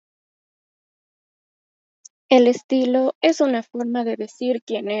El estilo es una forma de decir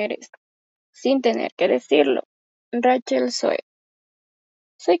quién eres, sin tener que decirlo. Rachel Zoe.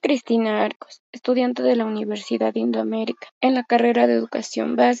 Soy Cristina Arcos, estudiante de la Universidad Indoamérica, en la carrera de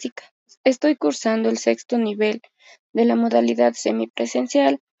Educación Básica. Estoy cursando el sexto nivel de la modalidad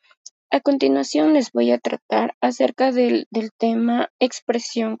semipresencial. A continuación les voy a tratar acerca del tema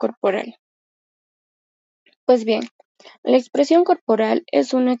expresión corporal. Pues bien, la expresión corporal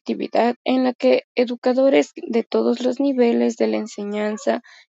es una actividad en la que educadores de todos los niveles de la enseñanza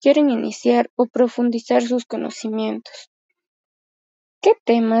quieren iniciar o profundizar sus conocimientos. ¿Qué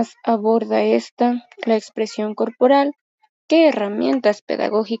temas aborda la expresión corporal? ¿Qué herramientas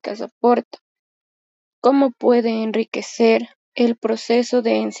pedagógicas aporta? ¿Cómo puede enriquecer el proceso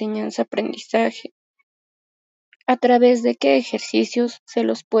de enseñanza-aprendizaje? ¿A través de qué ejercicios se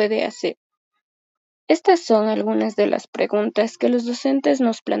los puede hacer? Estas son algunas de las preguntas que los docentes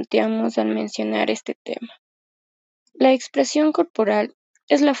nos planteamos al mencionar este tema. La expresión corporal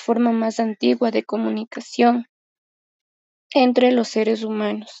es la forma más antigua de comunicación entre los seres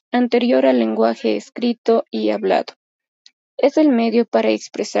humanos, anterior al lenguaje escrito y hablado. Es el medio para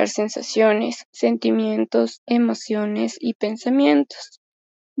expresar sensaciones, sentimientos, emociones y pensamientos.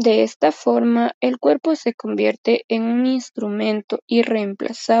 De esta forma, el cuerpo se convierte en un instrumento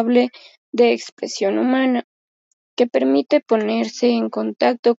irreemplazable de expresión humana, que permite ponerse en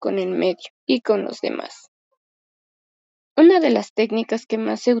contacto con el medio y con los demás. Una de las técnicas que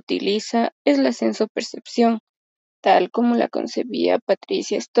más se utiliza es la sensopercepción, tal como la concebía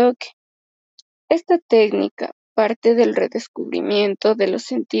Patricia Stoke. Esta técnica parte del redescubrimiento de los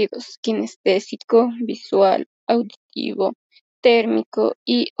sentidos kinestésico, visual, auditivo, térmico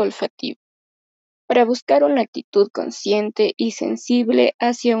y olfativo, para buscar una actitud consciente y sensible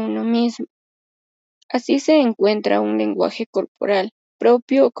hacia uno mismo. Así se encuentra un lenguaje corporal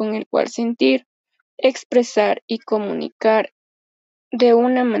propio con el cual sentir, expresar y comunicar de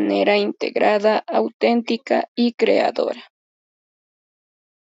una manera integrada, auténtica y creadora.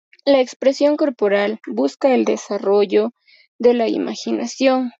 La expresión corporal busca el desarrollo de la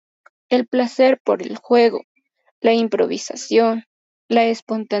imaginación, el placer por el juego, la improvisación, la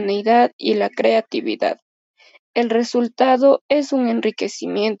espontaneidad y la creatividad. El resultado es un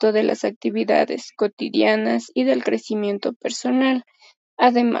enriquecimiento de las actividades cotidianas y del crecimiento personal.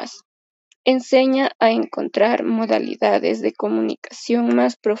 Además, enseña a encontrar modalidades de comunicación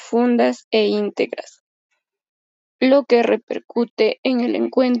más profundas e íntegras, lo que repercute en el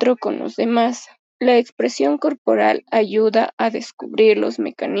encuentro con los demás. La expresión corporal ayuda a descubrir los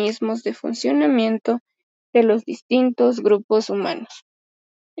mecanismos de funcionamiento de los distintos grupos humanos,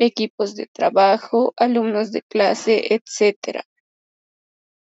 equipos de trabajo, alumnos de clase, etc.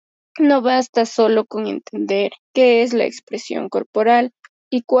 No basta solo con entender qué es la expresión corporal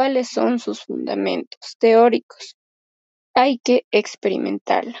y cuáles son sus fundamentos teóricos. Hay que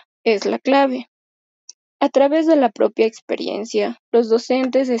experimentarla, es la clave. A través de la propia experiencia, los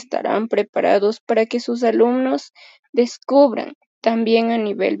docentes estarán preparados para que sus alumnos descubran, también a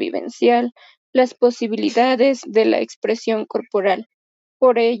nivel vivencial, las posibilidades de la expresión corporal.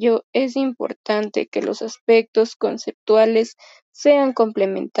 Por ello, es importante que los aspectos conceptuales sean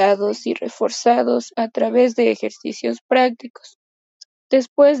complementados y reforzados a través de ejercicios prácticos.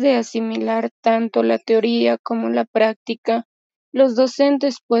 Después de asimilar tanto la teoría como la práctica, los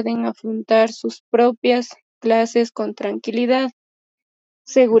docentes pueden afrontar sus propias clases con tranquilidad,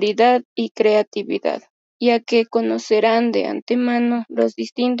 seguridad y creatividad, ya que conocerán de antemano los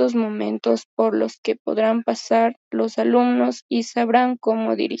distintos momentos por los que podrán pasar los alumnos y sabrán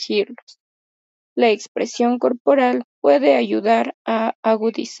cómo dirigirlos. La expresión corporal puede ayudar a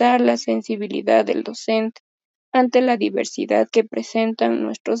agudizar la sensibilidad del docente ante la diversidad que presentan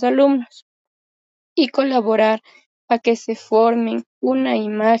nuestros alumnos y colaborar a que se formen una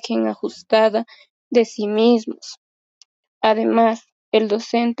imagen ajustada de sí mismos. Además, el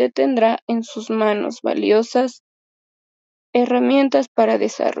docente tendrá en sus manos valiosas herramientas para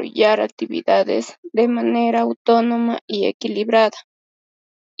desarrollar actividades de manera autónoma y equilibrada.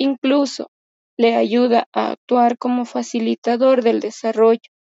 Incluso, le ayuda a actuar como facilitador del desarrollo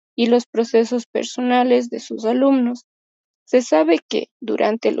y los procesos personales de sus alumnos. Se sabe que,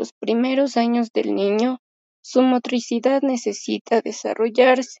 durante los primeros años del niño, su motricidad necesita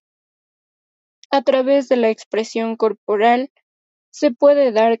desarrollarse. A través de la expresión corporal, se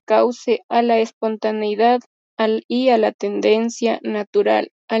puede dar cauce a la espontaneidad y a la tendencia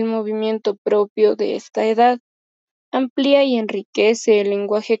natural al movimiento propio de esta edad. Amplía y enriquece el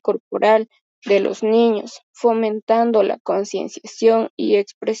lenguaje corporal de los niños, fomentando la concienciación y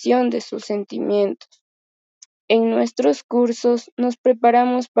expresión de sus sentimientos. En nuestros cursos nos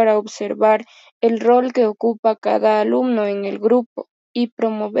preparamos para observar el rol que ocupa cada alumno en el grupo y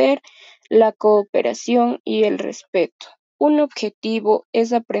promover la cooperación y el respeto. Un objetivo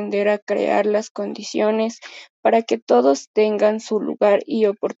es aprender a crear las condiciones para que todos tengan su lugar y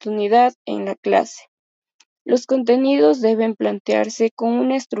oportunidad en la clase. Los contenidos deben plantearse con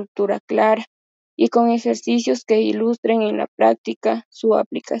una estructura clara y con ejercicios que ilustren en la práctica su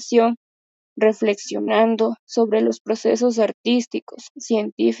aplicación, reflexionando sobre los procesos artísticos,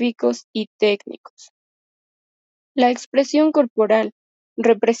 científicos y técnicos. La expresión corporal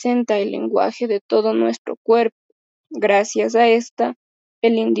representa el lenguaje de todo nuestro cuerpo. Gracias a esta,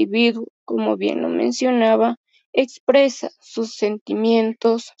 el individuo, como bien lo mencionaba, expresa sus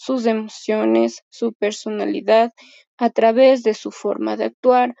sentimientos, sus emociones, su personalidad a través de su forma de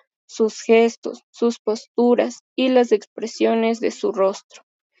actuar, sus gestos, sus posturas y las expresiones de su rostro.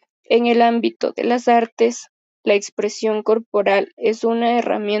 En el ámbito de las artes, la expresión corporal es una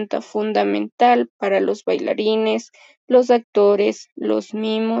herramienta fundamental para los bailarines, los actores, los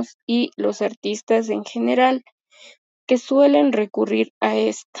mimos y los artistas en general, que suelen recurrir a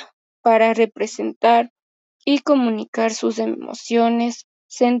esta para representar y comunicar sus emociones,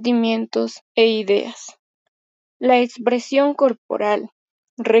 sentimientos e ideas. La expresión corporal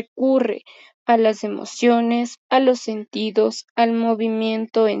recurre a las emociones, a los sentidos, al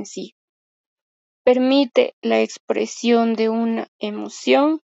movimiento en sí. Permite la expresión de una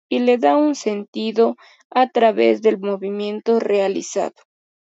emoción y le da un sentido a través del movimiento realizado.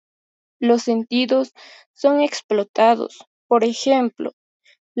 Los sentidos son explotados, por ejemplo,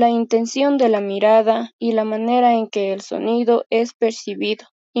 la intención de la mirada y la manera en que el sonido es percibido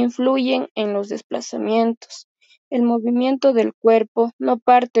influyen en los desplazamientos. El movimiento del cuerpo no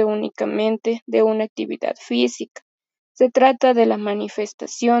parte únicamente de una actividad física. Se trata de la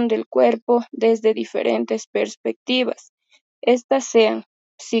manifestación del cuerpo desde diferentes perspectivas, estas sean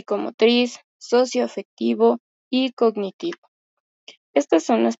psicomotriz, socioafectivo y cognitivo. Estas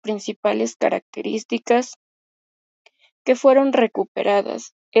son las principales características que fueron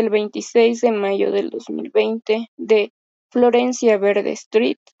recuperadas el 26 de mayo del 2020 de Florencia Verde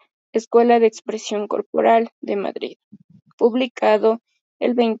Street, Escuela de Expresión Corporal de Madrid, publicado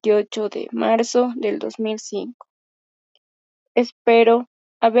el 28 de marzo del 2005. Espero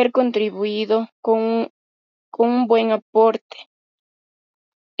haber contribuido con un buen aporte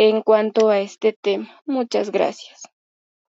en cuanto a este tema. Muchas gracias.